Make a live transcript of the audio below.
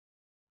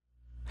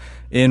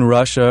In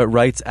Russia,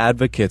 rights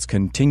advocates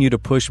continue to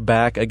push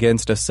back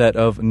against a set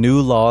of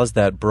new laws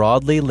that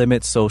broadly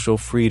limit social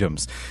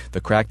freedoms. The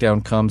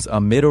crackdown comes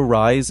amid a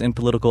rise in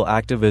political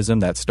activism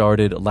that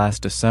started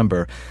last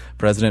December.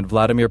 President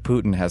Vladimir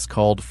Putin has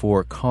called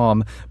for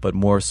calm, but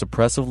more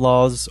suppressive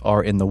laws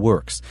are in the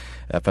works.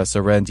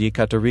 FSRN's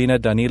Ekaterina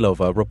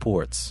Danilova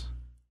reports.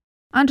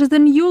 Under the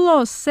new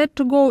laws set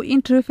to go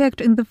into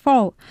effect in the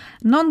fall,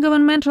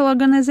 non-governmental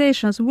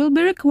organizations will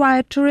be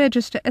required to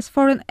register as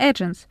foreign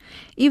agents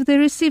if they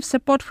receive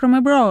support from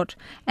abroad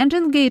and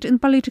engage in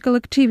political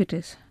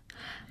activities.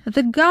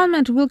 The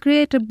government will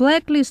create a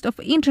blacklist of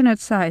internet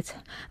sites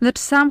that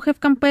some have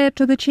compared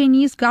to the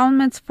Chinese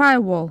government's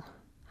firewall.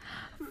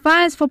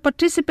 Fines for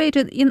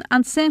participating in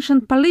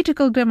unsanctioned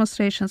political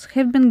demonstrations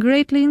have been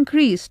greatly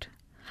increased,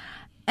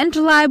 and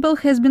libel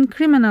has been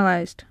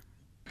criminalized.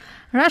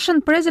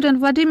 Russian President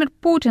Vladimir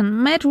Putin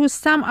met with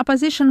some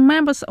opposition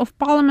members of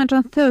parliament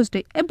on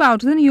Thursday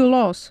about the new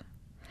laws.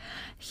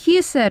 He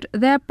said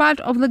they are part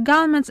of the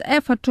government's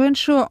effort to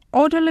ensure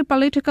orderly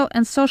political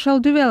and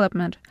social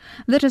development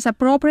that is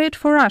appropriate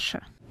for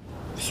Russia.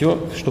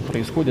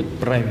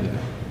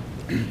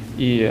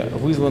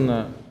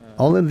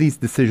 All of these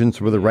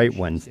decisions were the right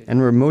ones and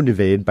were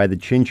motivated by the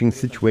changing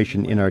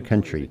situation in our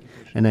country,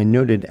 and I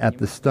noted at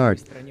the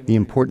start the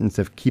importance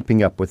of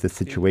keeping up with the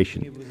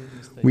situation.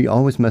 We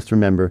always must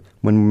remember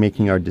when we're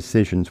making our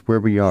decisions where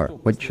we are,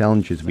 what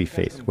challenges we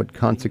face, what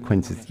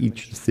consequences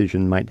each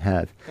decision might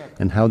have,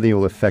 and how they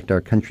will affect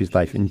our country's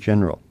life in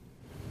general.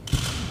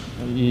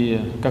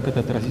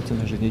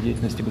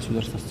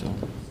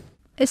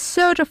 A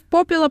surge of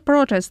popular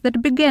protests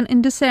that began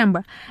in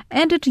December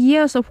ended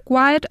years of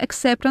quiet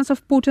acceptance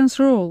of Putin's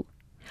rule.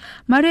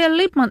 Maria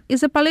Lipman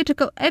is a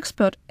political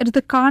expert at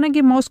the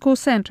Carnegie Moscow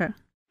Center.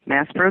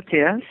 Mass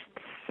protests,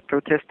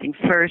 protesting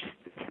first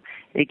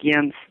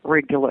against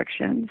rigged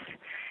elections,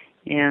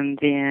 and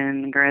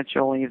then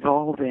gradually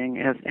evolving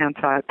as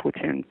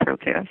anti-Putin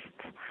protests,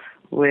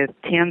 with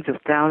tens of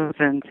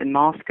thousands in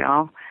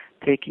Moscow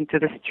taking to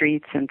the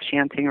streets and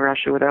chanting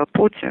Russia without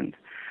Putin,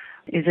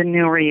 is a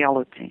new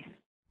reality.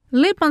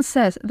 Lipman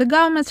says the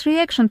government's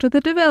reaction to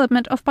the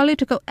development of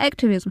political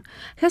activism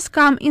has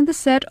come in the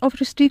set of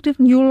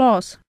restrictive new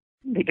laws.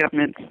 The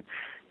government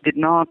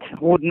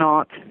would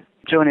not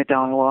join a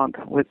dialogue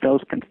with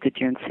those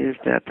constituencies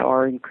that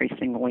are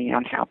increasingly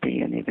unhappy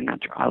and even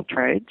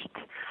outraged.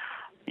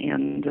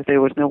 And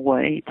there was no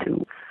way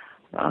to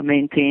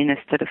maintain a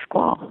status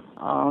quo.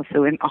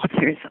 So an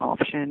obvious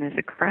option is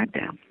a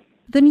crackdown.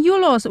 The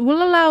new laws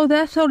will allow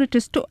the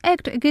authorities to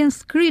act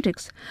against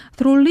critics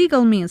through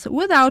legal means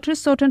without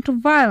resorting to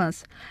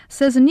violence,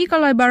 says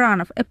Nikolai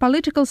Baranov, a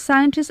political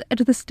scientist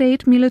at the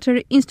State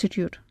Military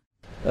Institute.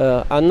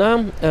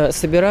 The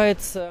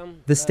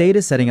state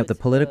is setting up the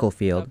political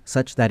field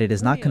such that it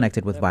is not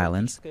connected with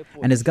violence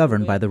and is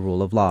governed by the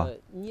rule of law.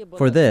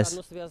 For this,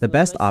 the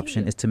best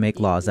option is to make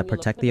laws that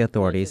protect the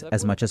authorities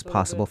as much as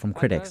possible from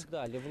critics,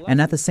 and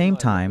at the same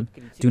time,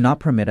 do not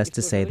permit us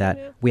to say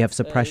that we have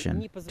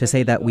suppression, to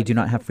say that we do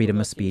not have freedom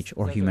of speech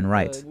or human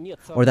rights,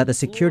 or that the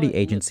security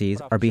agencies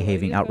are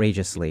behaving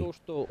outrageously.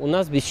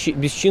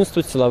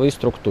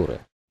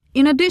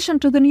 In addition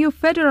to the new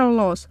federal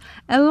laws,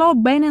 a law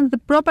banning the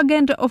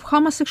propaganda of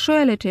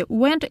homosexuality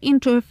went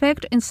into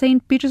effect in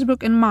St.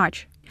 Petersburg in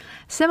March.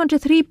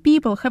 73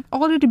 people have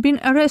already been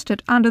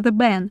arrested under the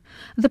ban,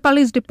 the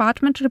police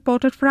department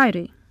reported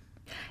Friday.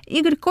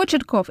 Igor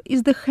Kochetkov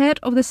is the head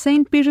of the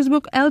St.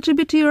 Petersburg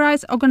LGBT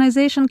rights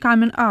organization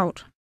Coming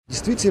Out.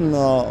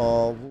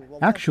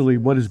 Actually,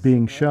 what is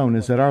being shown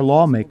is that our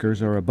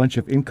lawmakers are a bunch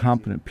of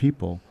incompetent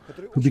people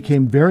who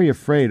became very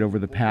afraid over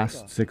the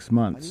past 6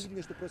 months.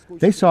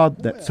 They saw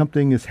that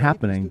something is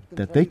happening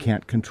that they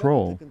can't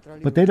control,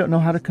 but they don't know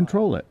how to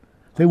control it.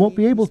 They won't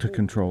be able to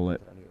control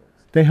it.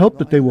 They hope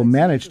that they will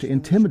manage to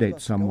intimidate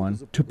someone,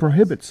 to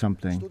prohibit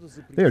something.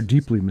 They are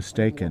deeply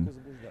mistaken.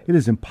 It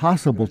is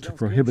impossible to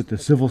prohibit the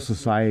civil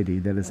society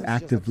that is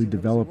actively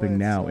developing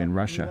now in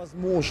Russia.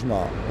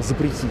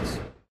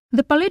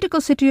 The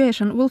political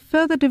situation will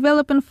further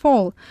develop in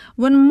fall,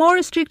 when more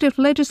restrictive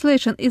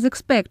legislation is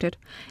expected,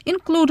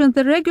 including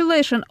the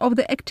regulation of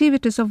the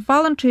activities of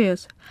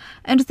volunteers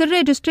and the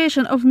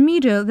registration of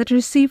media that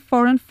receive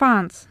foreign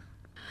funds.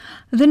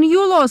 The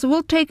new laws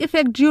will take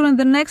effect during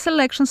the next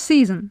election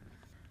season.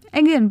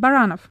 Again,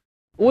 Baranov.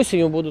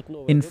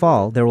 In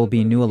fall, there will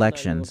be new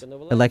elections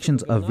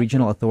of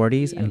regional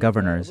authorities and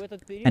governors,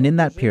 and in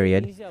that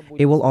period,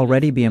 it will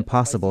already be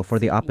impossible for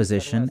the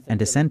opposition and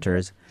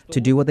dissenters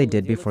to do what they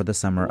did before the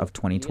summer of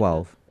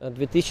 2012. At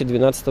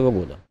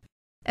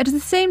the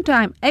same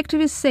time,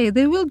 activists say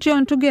they will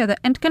join together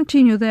and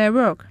continue their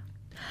work.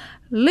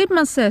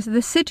 Lipman says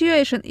the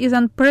situation is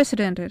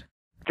unprecedented.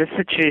 The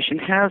situation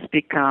has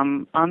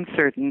become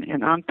uncertain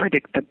and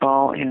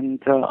unpredictable, and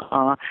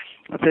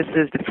this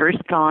is the first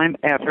time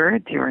ever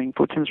during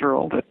Putin's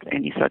rule that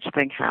any such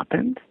thing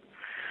happened.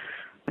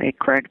 A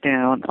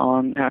crackdown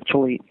on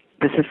actually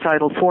the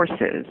societal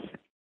forces.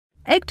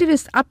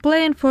 Activists are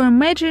planning for a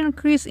major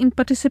increase in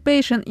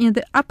participation in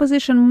the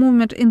opposition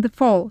movement in the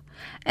fall,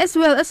 as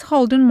well as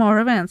holding more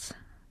events.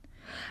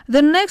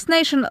 The next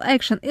national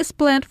action is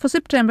planned for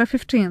September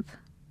 15th.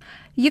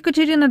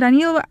 Ekaterina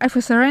Danilova,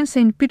 FSRN,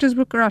 St.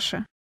 Petersburg,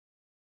 Russia.